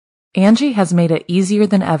Angie has made it easier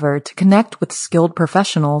than ever to connect with skilled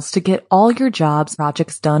professionals to get all your jobs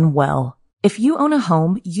projects done well. If you own a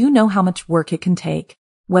home, you know how much work it can take,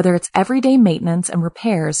 whether it's everyday maintenance and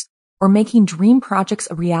repairs or making dream projects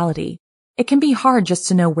a reality. It can be hard just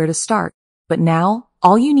to know where to start, but now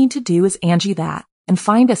all you need to do is Angie that and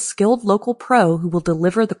find a skilled local pro who will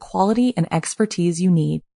deliver the quality and expertise you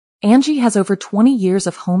need. Angie has over 20 years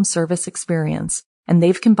of home service experience, and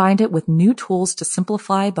they've combined it with new tools to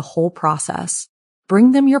simplify the whole process.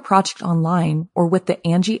 Bring them your project online or with the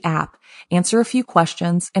Angie app, answer a few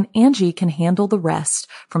questions, and Angie can handle the rest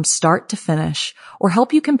from start to finish, or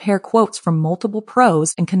help you compare quotes from multiple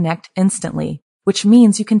pros and connect instantly, which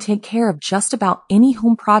means you can take care of just about any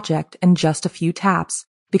home project in just a few taps.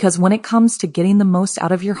 Because when it comes to getting the most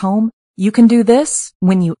out of your home, you can do this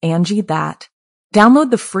when you Angie that.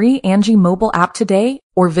 Download the free Angie mobile app today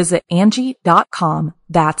or visit Angie.com.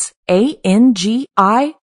 That's ANGI.com.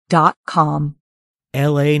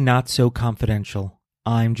 LA Not So Confidential.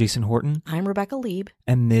 I'm Jason Horton. I'm Rebecca Lieb.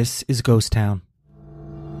 And this is Ghost Town.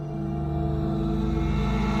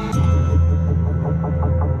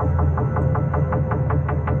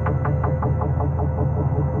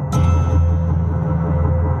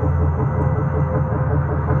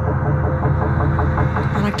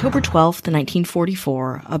 On October 12,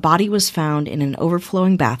 1944, a body was found in an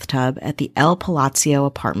overflowing bathtub at the El Palacio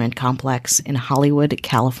apartment complex in Hollywood,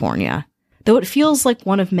 California. Though it feels like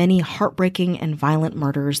one of many heartbreaking and violent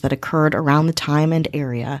murders that occurred around the time and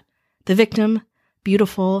area, the victim,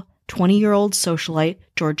 beautiful, 20-year-old socialite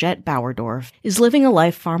Georgette Bauerdorf, is living a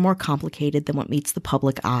life far more complicated than what meets the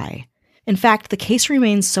public eye. In fact, the case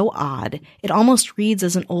remains so odd, it almost reads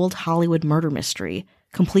as an old Hollywood murder mystery,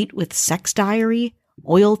 complete with sex diary,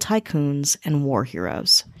 oil tycoons, and war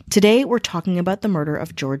heroes. Today, we're talking about the murder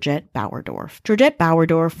of Georgette Bauerdorf. Georgette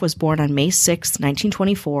Bauerdorf was born on May 6,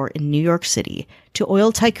 1924 in New York City to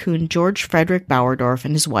oil tycoon George Frederick Bauerdorf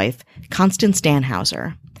and his wife, Constance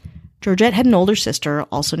Dannhauser. Georgette had an older sister,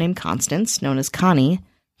 also named Constance, known as Connie.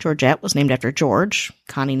 Georgette was named after George,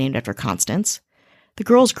 Connie named after Constance. The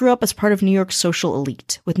girls grew up as part of New York's social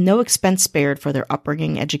elite, with no expense spared for their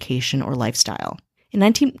upbringing, education, or lifestyle. In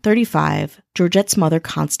 1935, Georgette's mother,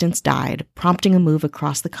 Constance, died, prompting a move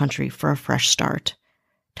across the country for a fresh start.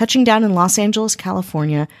 Touching down in Los Angeles,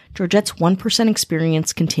 California, Georgette's 1%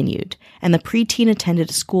 experience continued, and the preteen attended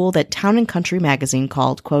a school that Town & Country magazine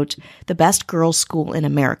called, quote, the best girls' school in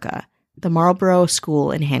America, the Marlboro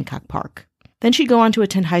School in Hancock Park. Then she'd go on to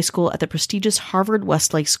attend high school at the prestigious Harvard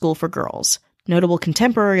Westlake School for Girls. Notable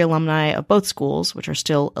contemporary alumni of both schools, which are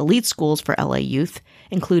still elite schools for LA youth,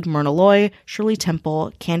 include Myrna Loy, Shirley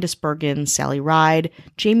Temple, Candice Bergen, Sally Ride,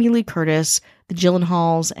 Jamie Lee Curtis, the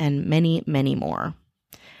Gyllenhaals, and many, many more.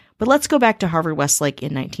 But let's go back to Harvard Westlake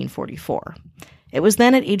in 1944. It was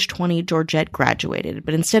then at age 20 Georgette graduated,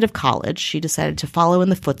 but instead of college, she decided to follow in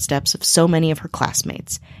the footsteps of so many of her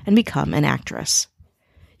classmates and become an actress.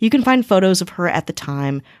 You can find photos of her at the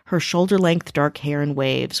time, her shoulder-length dark hair in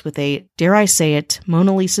waves, with a, dare I say it,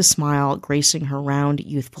 Mona Lisa smile gracing her round,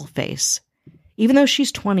 youthful face. Even though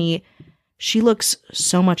she's 20, she looks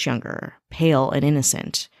so much younger, pale and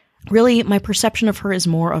innocent. Really, my perception of her is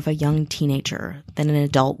more of a young teenager than an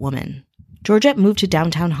adult woman. Georgette moved to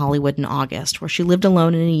downtown Hollywood in August, where she lived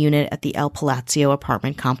alone in a unit at the El Palacio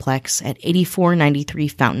apartment complex at 8493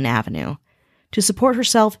 Fountain Avenue. To support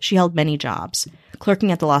herself, she held many jobs, clerking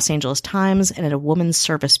at the Los Angeles Times and at a women's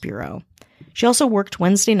service bureau. She also worked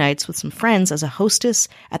Wednesday nights with some friends as a hostess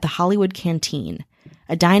at the Hollywood Canteen,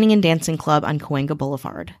 a dining and dancing club on Cahuenga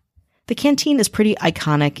Boulevard. The Canteen is pretty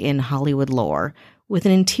iconic in Hollywood lore, with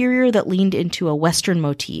an interior that leaned into a Western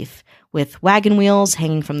motif, with wagon wheels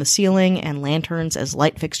hanging from the ceiling and lanterns as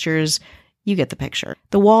light fixtures. You get the picture.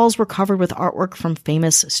 The walls were covered with artwork from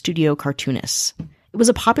famous studio cartoonists. It was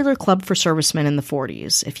a popular club for servicemen in the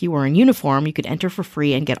 40s. If you were in uniform, you could enter for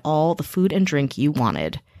free and get all the food and drink you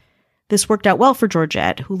wanted. This worked out well for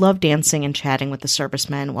Georgette, who loved dancing and chatting with the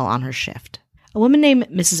servicemen while on her shift. A woman named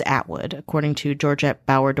Mrs. Atwood, according to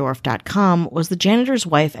GeorgetteBauerdorf.com, was the janitor's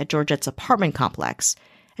wife at Georgette's apartment complex,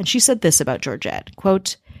 and she said this about Georgette,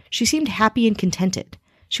 quote, she seemed happy and contented.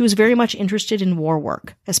 She was very much interested in war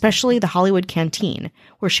work, especially the Hollywood Canteen,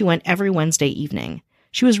 where she went every Wednesday evening.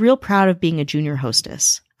 She was real proud of being a junior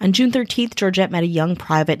hostess. On June 13th, Georgette met a young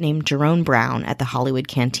private named Jerome Brown at the Hollywood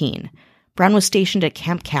Canteen. Brown was stationed at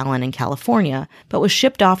Camp Callan in California, but was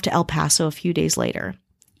shipped off to El Paso a few days later.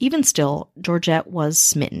 Even still, Georgette was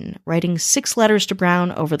smitten, writing 6 letters to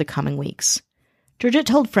Brown over the coming weeks. Georgette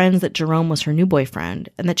told friends that Jerome was her new boyfriend,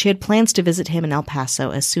 and that she had plans to visit him in El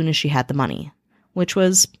Paso as soon as she had the money, which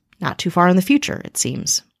was not too far in the future, it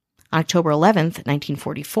seems. On October 11th,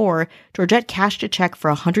 1944, Georgette cashed a check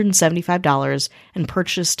for $175 and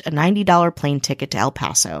purchased a $90 plane ticket to El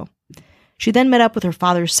Paso. She then met up with her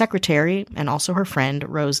father's secretary and also her friend,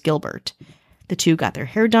 Rose Gilbert. The two got their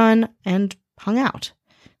hair done and hung out.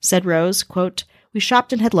 Said Rose, quote, "We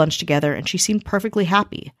shopped and had lunch together, and she seemed perfectly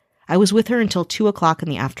happy. I was with her until 2 o'clock in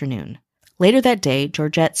the afternoon." Later that day,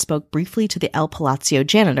 Georgette spoke briefly to the El Palacio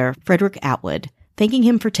janitor, Frederick Atwood, thanking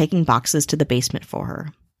him for taking boxes to the basement for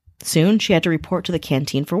her. Soon, she had to report to the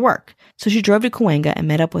canteen for work, so she drove to Cahuenga and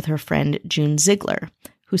met up with her friend June Ziegler,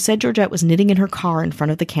 who said Georgette was knitting in her car in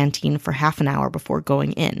front of the canteen for half an hour before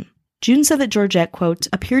going in. June said that Georgette, quote,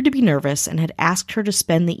 appeared to be nervous and had asked her to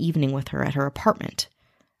spend the evening with her at her apartment.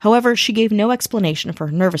 However, she gave no explanation for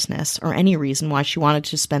her nervousness or any reason why she wanted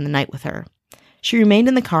to spend the night with her. She remained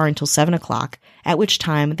in the car until 7 o'clock, at which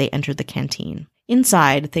time they entered the canteen.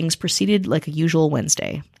 Inside, things proceeded like a usual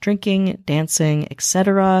Wednesday, drinking, dancing,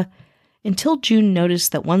 etc., until June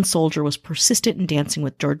noticed that one soldier was persistent in dancing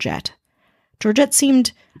with Georgette. Georgette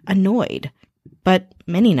seemed annoyed, but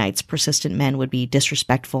many nights persistent men would be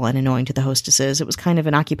disrespectful and annoying to the hostesses. It was kind of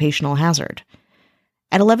an occupational hazard.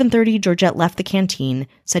 At 11:30, Georgette left the canteen,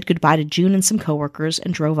 said goodbye to June and some coworkers,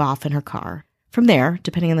 and drove off in her car. From there,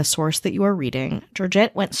 depending on the source that you are reading,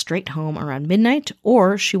 Georgette went straight home around midnight,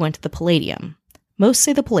 or she went to the Palladium. Most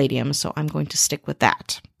say the Palladium, so I'm going to stick with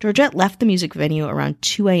that. Georgette left the music venue around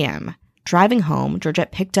 2 a.m. Driving home,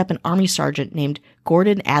 Georgette picked up an army sergeant named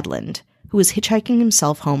Gordon Adland, who was hitchhiking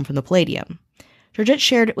himself home from the Palladium. Georgette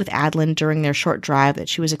shared it with Adland during their short drive that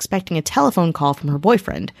she was expecting a telephone call from her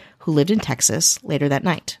boyfriend, who lived in Texas, later that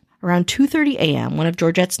night. Around 2:30 a.m., one of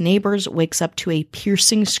Georgette's neighbors wakes up to a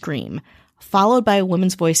piercing scream, followed by a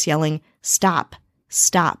woman's voice yelling, "Stop!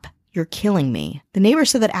 Stop! You're killing me." The neighbor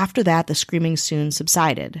said that after that, the screaming soon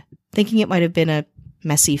subsided. Thinking it might have been a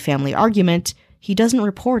messy family argument, he doesn't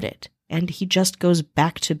report it, and he just goes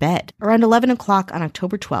back to bed. Around 11 o'clock on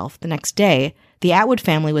October 12th, the next day, the Atwood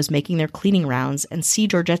family was making their cleaning rounds and see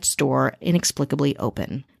Georgette's door inexplicably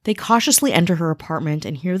open. They cautiously enter her apartment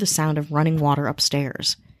and hear the sound of running water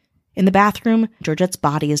upstairs. In the bathroom, Georgette's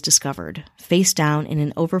body is discovered, face down in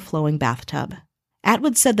an overflowing bathtub.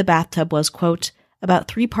 Atwood said the bathtub was, quote, about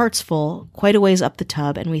 3 parts full, quite a ways up the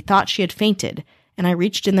tub, and we thought she had fainted, and I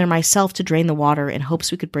reached in there myself to drain the water in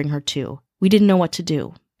hopes we could bring her to. We didn't know what to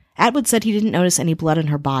do. Atwood said he didn't notice any blood on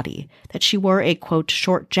her body, that she wore a, quote,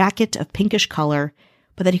 short jacket of pinkish color,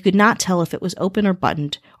 but that he could not tell if it was open or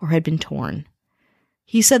buttoned or had been torn.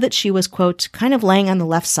 He said that she was, quote, kind of laying on the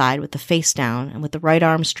left side with the face down and with the right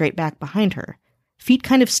arm straight back behind her, feet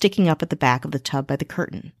kind of sticking up at the back of the tub by the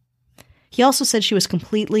curtain. He also said she was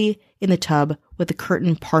completely in the tub with the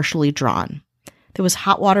curtain partially drawn. There was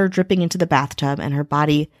hot water dripping into the bathtub and her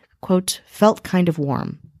body, quote, felt kind of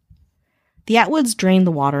warm. The Atwoods drained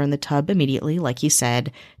the water in the tub immediately, like he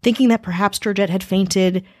said, thinking that perhaps Georgette had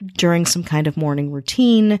fainted during some kind of morning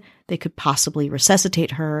routine. They could possibly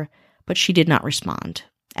resuscitate her, but she did not respond.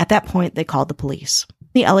 At that point, they called the police.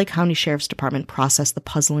 The LA County Sheriff's Department processed the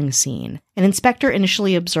puzzling scene. An inspector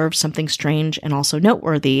initially observed something strange and also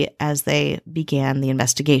noteworthy as they began the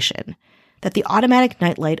investigation, that the automatic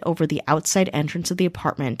nightlight over the outside entrance of the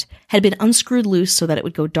apartment had been unscrewed loose so that it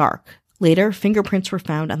would go dark. Later, fingerprints were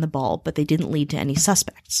found on the bulb, but they didn't lead to any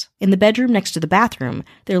suspects. In the bedroom next to the bathroom,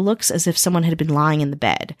 there looks as if someone had been lying in the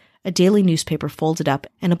bed, a daily newspaper folded up,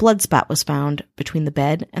 and a blood spot was found between the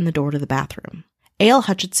bed and the door to the bathroom. A.L.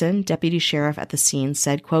 Hutchinson, deputy sheriff at the scene,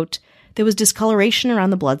 said, quote, there was discoloration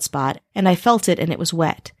around the blood spot, and I felt it and it was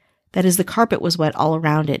wet. That is, the carpet was wet all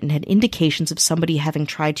around it and had indications of somebody having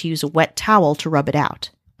tried to use a wet towel to rub it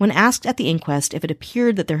out. When asked at the inquest if it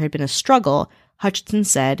appeared that there had been a struggle, Hutchinson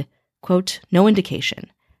said, quote, no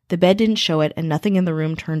indication. The bed didn't show it and nothing in the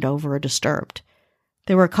room turned over or disturbed.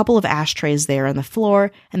 There were a couple of ashtrays there on the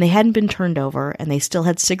floor, and they hadn't been turned over, and they still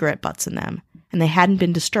had cigarette butts in them, and they hadn't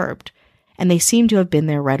been disturbed, and they seemed to have been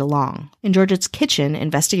there right along. In Georgette's kitchen,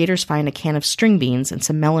 investigators find a can of string beans and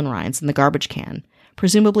some melon rinds in the garbage can,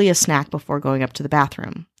 presumably a snack before going up to the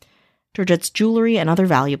bathroom. Georgette's jewelry and other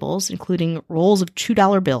valuables, including rolls of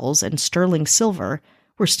 $2 bills and sterling silver,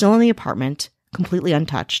 were still in the apartment, completely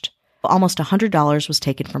untouched. Almost $100 was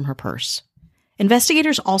taken from her purse.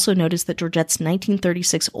 Investigators also noticed that Georgette's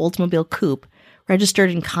 1936 Oldsmobile Coupe, registered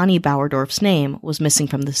in Connie Bauerdorf's name, was missing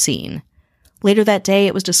from the scene. Later that day,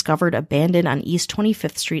 it was discovered abandoned on East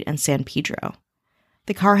 25th Street and San Pedro.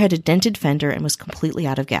 The car had a dented fender and was completely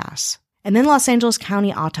out of gas. And then Los Angeles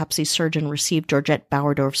County autopsy surgeon received Georgette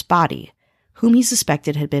Bauerdorf's body, whom he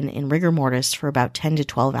suspected had been in rigor mortis for about 10 to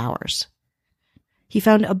 12 hours. He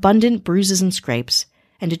found abundant bruises and scrapes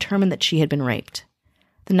and determined that she had been raped.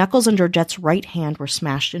 The knuckles on Georgette's right hand were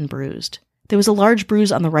smashed and bruised. There was a large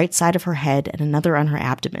bruise on the right side of her head and another on her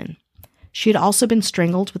abdomen. She had also been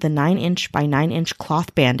strangled with a 9-inch by 9-inch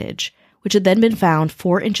cloth bandage, which had then been found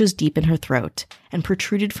 4 inches deep in her throat and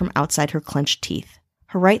protruded from outside her clenched teeth.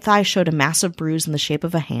 Her right thigh showed a massive bruise in the shape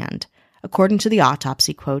of a hand, according to the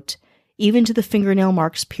autopsy, quote, even to the fingernail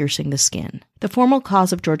marks piercing the skin. The formal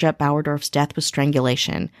cause of Georgette Bauerdorf's death was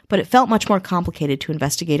strangulation, but it felt much more complicated to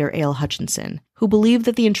investigator A.L. Hutchinson, who believed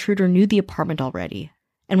that the intruder knew the apartment already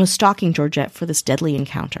and was stalking Georgette for this deadly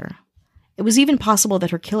encounter. It was even possible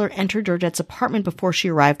that her killer entered Georgette's apartment before she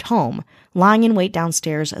arrived home, lying in wait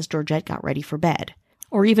downstairs as Georgette got ready for bed,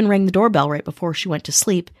 or even rang the doorbell right before she went to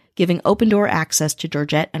sleep, giving open-door access to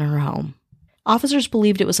Georgette and her home. Officers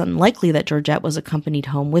believed it was unlikely that Georgette was accompanied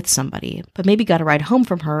home with somebody, but maybe got a ride home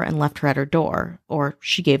from her and left her at her door, or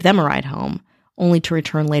she gave them a ride home, only to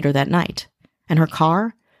return later that night. And her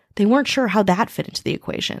car? They weren't sure how that fit into the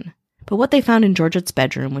equation. But what they found in Georgette's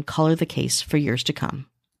bedroom would color the case for years to come.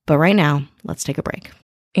 But right now, let's take a break.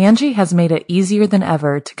 Angie has made it easier than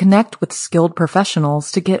ever to connect with skilled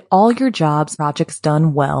professionals to get all your jobs projects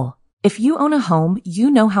done well. If you own a home,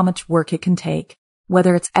 you know how much work it can take.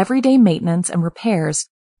 Whether it's everyday maintenance and repairs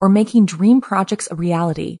or making dream projects a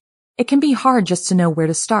reality, it can be hard just to know where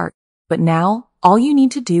to start. But now, all you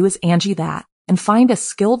need to do is Angie that and find a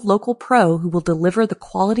skilled local pro who will deliver the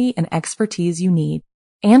quality and expertise you need.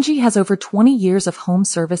 Angie has over 20 years of home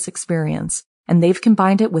service experience, and they've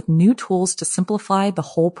combined it with new tools to simplify the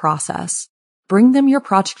whole process. Bring them your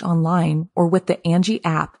project online or with the Angie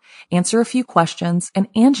app, answer a few questions, and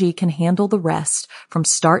Angie can handle the rest from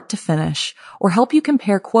start to finish, or help you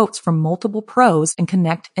compare quotes from multiple pros and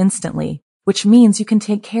connect instantly, which means you can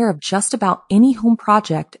take care of just about any home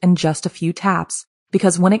project in just a few taps.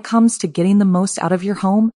 Because when it comes to getting the most out of your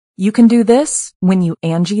home, you can do this when you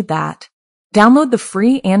Angie that. Download the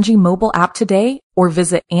free Angie mobile app today or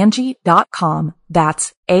visit Angie.com.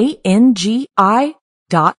 That's ANGI.com.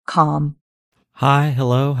 Hi,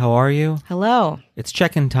 hello, how are you? Hello. It's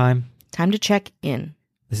check-in time. Time to check in.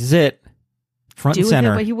 This is it. Front and Do center.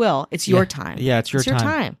 with it what you will. It's your time. Yeah, it's your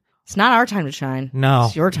time. It's not our time to shine. No.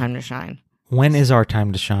 It's your time to shine. When is our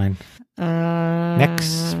time to shine?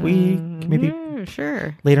 Next week? Maybe?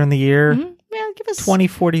 Sure. Later in the year? Mm-hmm. Yeah, give us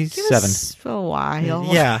 2047. Give us a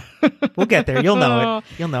while. Yeah. We'll get there. You'll know it.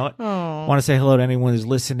 You'll know it. Oh. Want to say hello to anyone who's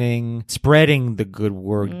listening, spreading the good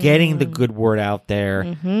word, getting the good word out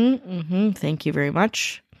there. Thank you very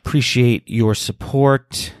much. Appreciate your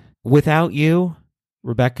support. Without you,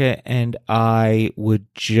 Rebecca and I would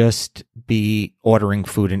just be ordering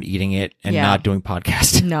food and eating it and not doing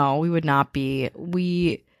podcasts. No, we would not be.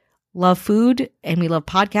 We love food and we love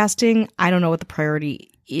podcasting. I don't know what the priority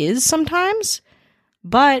is sometimes,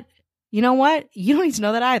 but you know what? You don't need to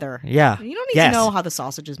know that either. Yeah. You don't need to know how the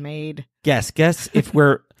sausage is made. Guess if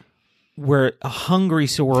we're hungry,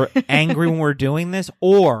 so we're angry when we're doing this,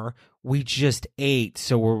 or we just ate,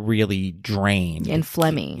 so we're really drained and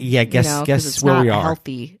phlegmy. Yeah, guess it's where not we are. A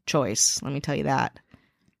healthy choice. Let me tell you that.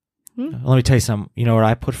 Let me tell you something. You know what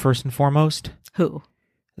I put first and foremost? Who?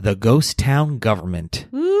 The ghost town government.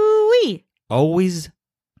 Ooh-wee. Always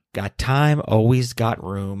got time, always got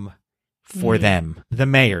room for them. The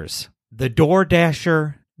mayors, the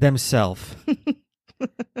DoorDasher themselves,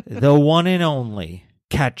 the one and only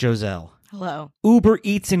Kat Joselle. Hello. Uber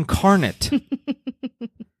Eats incarnate,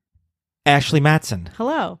 Ashley Matson.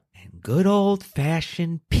 Hello. And good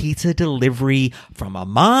old-fashioned pizza delivery from a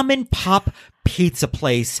mom-and-pop pizza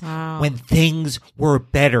place when things were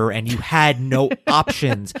better and you had no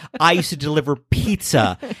options. I used to deliver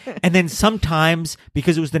pizza. And then sometimes,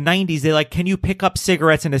 because it was the 90s, they're like, can you pick up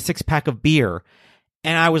cigarettes and a 6-pack of beer?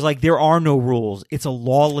 And I was like, there are no rules. It's a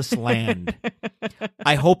lawless land.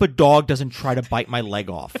 I hope a dog doesn't try to bite my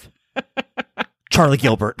leg off. Charlie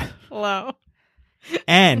Gilbert. Hello.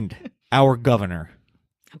 And our governor.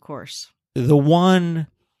 Of course. The one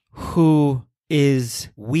who is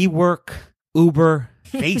WeWork, Uber,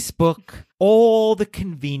 Facebook, all the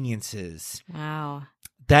conveniences. Wow.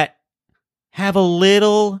 That have a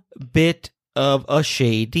little bit of a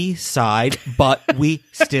shady side, but we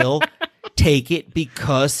still take it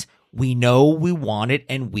because we know we want it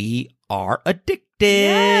and we are addicted.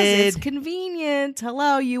 Yes, it's convenient.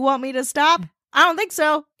 Hello, you want me to stop? I don't think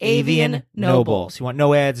so. Avian Noble. So you want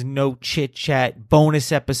no ads, no chit chat,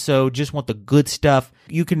 bonus episode, just want the good stuff.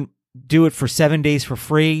 You can do it for 7 days for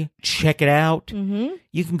free. Check it out. Mm-hmm.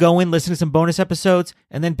 You can go in, listen to some bonus episodes,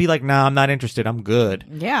 and then be like, nah, I'm not interested. I'm good.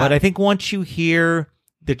 Yeah. But I think once you hear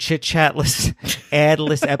the chit chatless,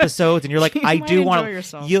 adless episodes, and you're like, I do want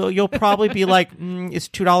to, you'll probably be like, is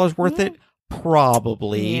 $2 worth it?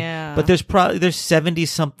 Probably. Yeah. But there's 70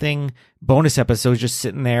 something bonus episodes just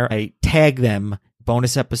sitting there. I tag them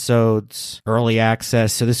bonus episodes, early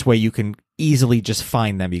access. So this way you can easily just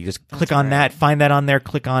find them. You just click on that, find that on there,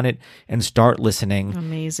 click on it, and start listening.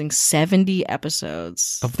 Amazing. 70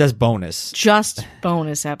 episodes. That's bonus. Just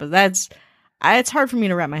bonus episodes. It's hard for me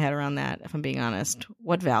to wrap my head around that, if I'm being honest.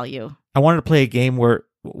 What value? I wanted to play a game where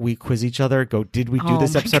we quiz each other, go, did we do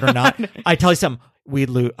this episode or not? I tell you something,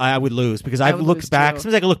 I would lose because I've looked back.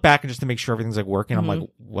 Sometimes I can look back and just to make sure everything's like working. I'm like,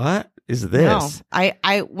 what is this? No.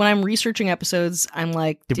 I when I'm researching episodes, I'm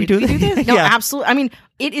like, did we do this? No, Yeah. absolutely. I mean,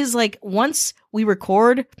 it is like once we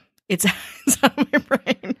record, it's out of my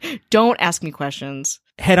brain. Don't ask me questions.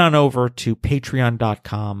 Head on over to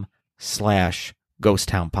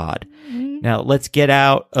patreon.com/ghosttownpod. Now let's get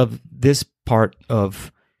out of this part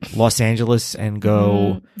of Los Angeles and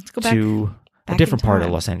go, Let's go to a back different in part of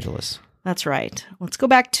time. Los Angeles. That's right. Let's go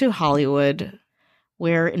back to Hollywood,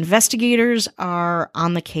 where investigators are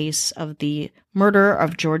on the case of the murder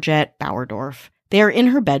of Georgette Bauerdorf. They are in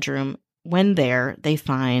her bedroom. When there, they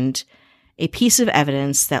find a piece of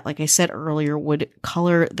evidence that, like I said earlier, would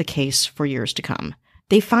color the case for years to come.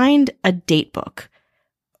 They find a date book,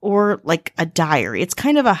 or like a diary. It's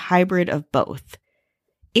kind of a hybrid of both.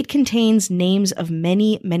 It contains names of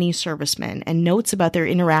many, many servicemen and notes about their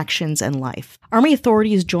interactions and life. Army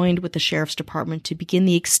authorities joined with the sheriff's department to begin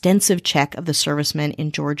the extensive check of the servicemen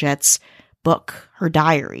in Georgette's book, her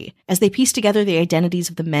diary. As they piece together the identities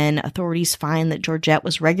of the men, authorities find that Georgette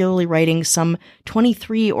was regularly writing some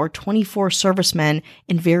 23 or 24 servicemen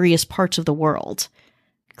in various parts of the world,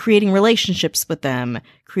 creating relationships with them,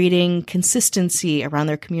 creating consistency around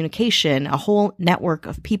their communication, a whole network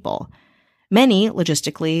of people. Many,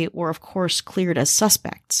 logistically, were of course cleared as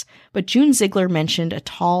suspects, but June Ziegler mentioned a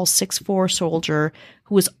tall 6'4" soldier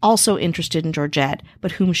who was also interested in Georgette,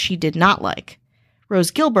 but whom she did not like.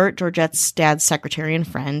 Rose Gilbert, Georgette's dad's secretary and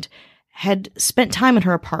friend, had spent time in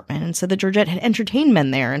her apartment and said that Georgette had entertained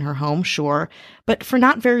men there in her home, sure, but for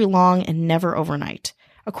not very long and never overnight.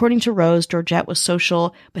 According to Rose, Georgette was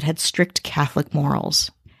social, but had strict Catholic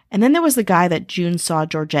morals. And then there was the guy that June saw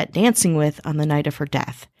Georgette dancing with on the night of her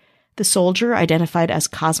death. The soldier, identified as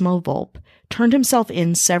Cosmo Volpe, turned himself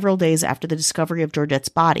in several days after the discovery of Georgette's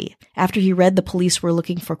body, after he read the police were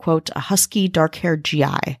looking for, quote, a husky, dark-haired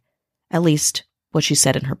GI. At least, what she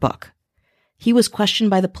said in her book. He was questioned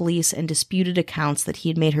by the police and disputed accounts that he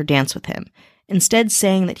had made her dance with him, instead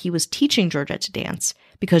saying that he was teaching Georgette to dance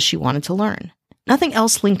because she wanted to learn. Nothing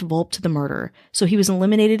else linked Volpe to the murder, so he was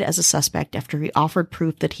eliminated as a suspect after he offered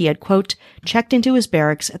proof that he had, quote, checked into his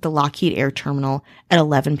barracks at the Lockheed Air Terminal at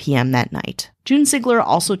 11 p.m. that night. June Ziegler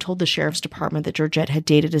also told the sheriff's department that Georgette had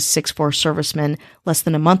dated a 6'4" serviceman less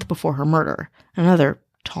than a month before her murder, another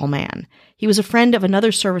tall man. He was a friend of another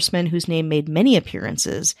serviceman whose name made many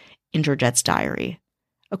appearances in Georgette's diary.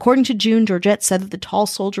 According to June, Georgette said that the tall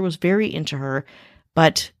soldier was very into her,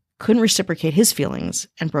 but couldn't reciprocate his feelings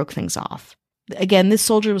and broke things off. Again, this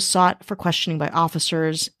soldier was sought for questioning by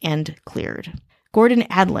officers and cleared. Gordon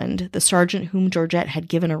Adland, the sergeant whom Georgette had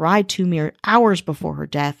given a ride to mere hours before her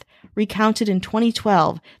death, recounted in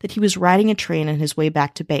 2012 that he was riding a train on his way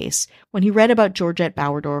back to base when he read about Georgette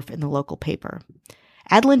Bauerdorf in the local paper.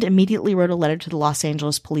 Adland immediately wrote a letter to the Los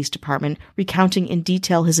Angeles Police Department recounting in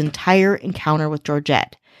detail his entire encounter with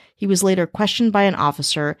Georgette. He was later questioned by an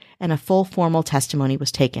officer and a full formal testimony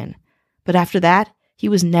was taken. But after that, he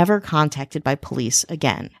was never contacted by police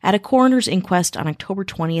again. At a coroner's inquest on October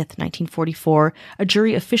 20th, 1944, a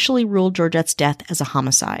jury officially ruled Georgette's death as a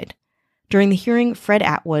homicide. During the hearing, Fred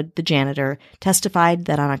Atwood, the janitor, testified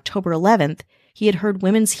that on October 11th, he had heard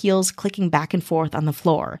women's heels clicking back and forth on the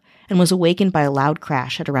floor and was awakened by a loud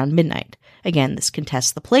crash at around midnight. Again, this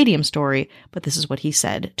contests the Palladium story, but this is what he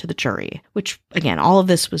said to the jury, which, again, all of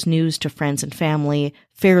this was news to friends and family,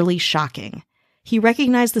 fairly shocking. He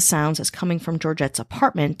recognized the sounds as coming from Georgette's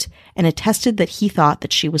apartment and attested that he thought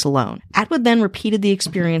that she was alone. Atwood then repeated the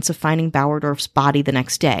experience of finding Bauerdorf's body the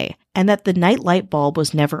next day, and that the night light bulb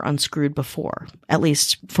was never unscrewed before, at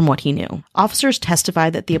least from what he knew. Officers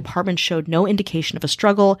testified that the apartment showed no indication of a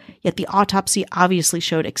struggle, yet the autopsy obviously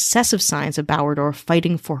showed excessive signs of Bauerdorf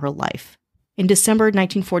fighting for her life. In December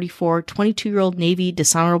 1944, 22-year-old Navy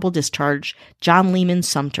dishonorable discharge John Lehman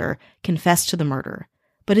Sumter confessed to the murder.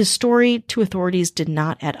 But his story to authorities did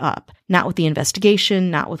not add up, not with the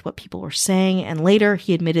investigation, not with what people were saying, and later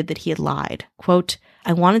he admitted that he had lied. Quote,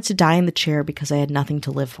 I wanted to die in the chair because I had nothing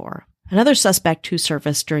to live for. Another suspect who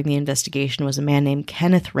surfaced during the investigation was a man named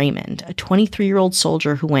Kenneth Raymond, a 23-year-old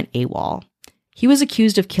soldier who went AWOL. He was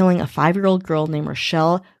accused of killing a 5-year-old girl named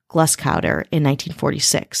Rochelle Gluskauder in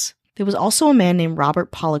 1946. There was also a man named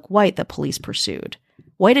Robert Pollock White that police pursued.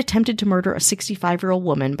 White attempted to murder a 65-year-old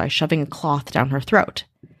woman by shoving a cloth down her throat.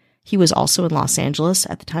 He was also in Los Angeles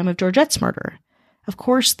at the time of Georgette's murder. Of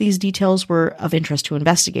course, these details were of interest to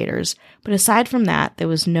investigators, but aside from that, there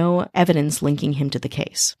was no evidence linking him to the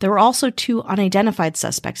case. There were also 2 unidentified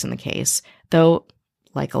suspects in the case, though,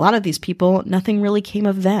 like a lot of these people, nothing really came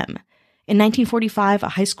of them. In 1945, a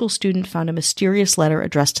high school student found a mysterious letter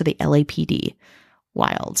addressed to the LAPD.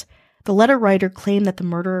 Wild. The letter writer claimed that the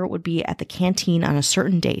murderer would be at the canteen on a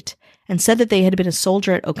certain date, and said that they had been a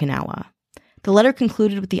soldier at Okinawa. The letter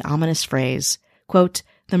concluded with the ominous phrase, quote,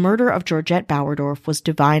 "The murder of Georgette Bauerdorf was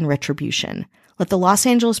divine retribution. Let the Los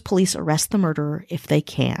Angeles police arrest the murderer if they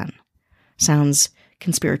can." Sounds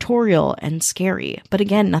conspiratorial and scary, but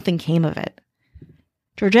again, nothing came of it.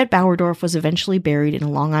 Georgette Bauerdorf was eventually buried in a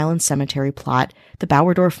Long Island cemetery plot the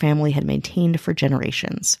Bauerdorf family had maintained for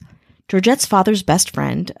generations. Georgette's father's best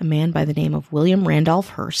friend, a man by the name of William Randolph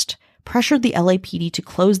Hearst, pressured the LAPD to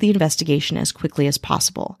close the investigation as quickly as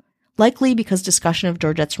possible, likely because discussion of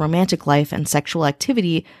Georgette's romantic life and sexual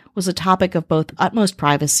activity was a topic of both utmost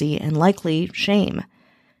privacy and likely shame.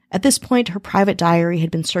 At this point, her private diary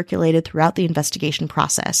had been circulated throughout the investigation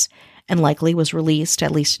process, and likely was released,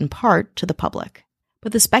 at least in part, to the public.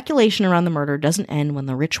 But the speculation around the murder doesn't end when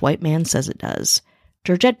the rich white man says it does.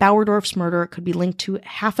 Georgette Bauerdorf's murder could be linked to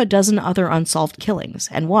 6 other unsolved killings,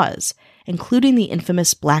 and was, including the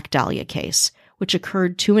infamous Black Dahlia case, which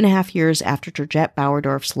occurred 2.5 years after Georgette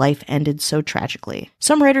Bauerdorf's life ended so tragically.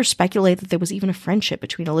 Some writers speculate that there was even a friendship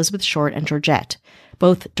between Elizabeth Short and Georgette,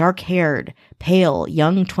 both dark-haired, pale,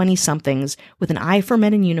 young 20-somethings with an eye for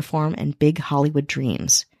men in uniform and big Hollywood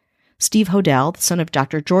dreams. Steve Hodel, the son of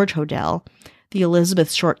Dr. George Hodel, the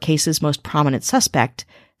Elizabeth Short case's most prominent suspect,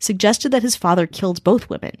 suggested that his father killed both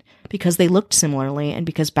women because they looked similarly and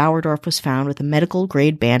because Bauerdorf was found with a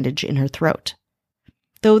medical-grade bandage in her throat.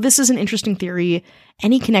 Though this is an interesting theory,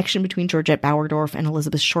 any connection between Georgette Bauerdorf and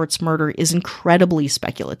Elizabeth Short's murder is incredibly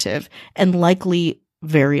speculative and likely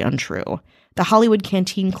very untrue. The Hollywood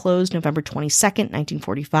Canteen closed November 22nd,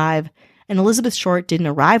 1945, and Elizabeth Short didn't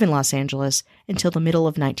arrive in Los Angeles until the middle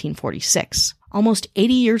of 1946. Almost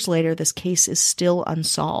 80 years later, this case is still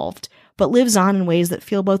unsolved, but lives on in ways that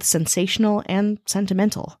feel both sensational and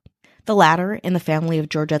sentimental. The latter in the family of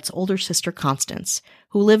Georgette's older sister Constance,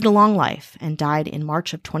 who lived a long life and died in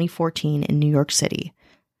March of 2014 in New York City.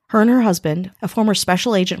 Her and her husband, a former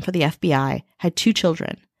special agent for the FBI, had 2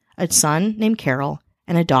 children, a son named Carol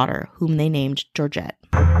and a daughter whom they named Georgette.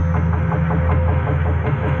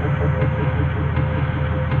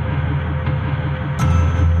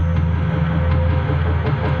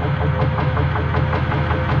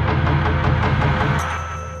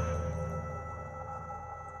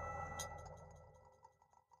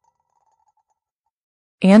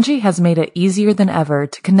 Angie has made it easier than ever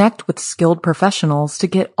to connect with skilled professionals to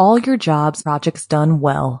get all your jobs projects done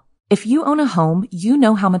well. If you own a home, you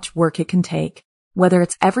know how much work it can take, whether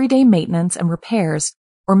it's everyday maintenance and repairs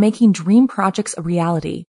or making dream projects a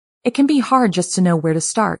reality. It can be hard just to know where to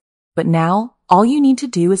start, but now all you need to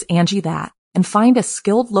do is Angie that and find a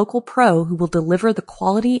skilled local pro who will deliver the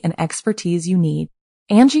quality and expertise you need.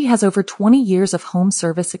 Angie has over 20 years of home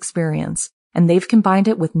service experience, and they've combined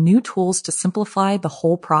it with new tools to simplify the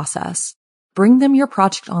whole process. Bring them your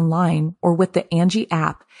project online or with the Angie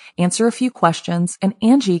app, answer a few questions, and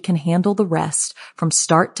Angie can handle the rest from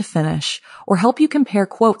start to finish, or help you compare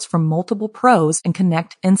quotes from multiple pros and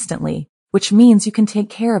connect instantly, which means you can take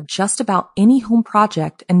care of just about any home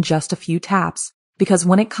project in just a few taps. Because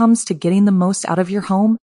when it comes to getting the most out of your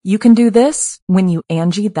home, you can do this when you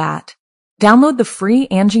Angie that. Download the free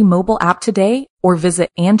Angie mobile app today or visit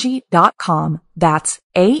Angie.com. That's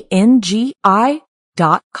ANGI.com.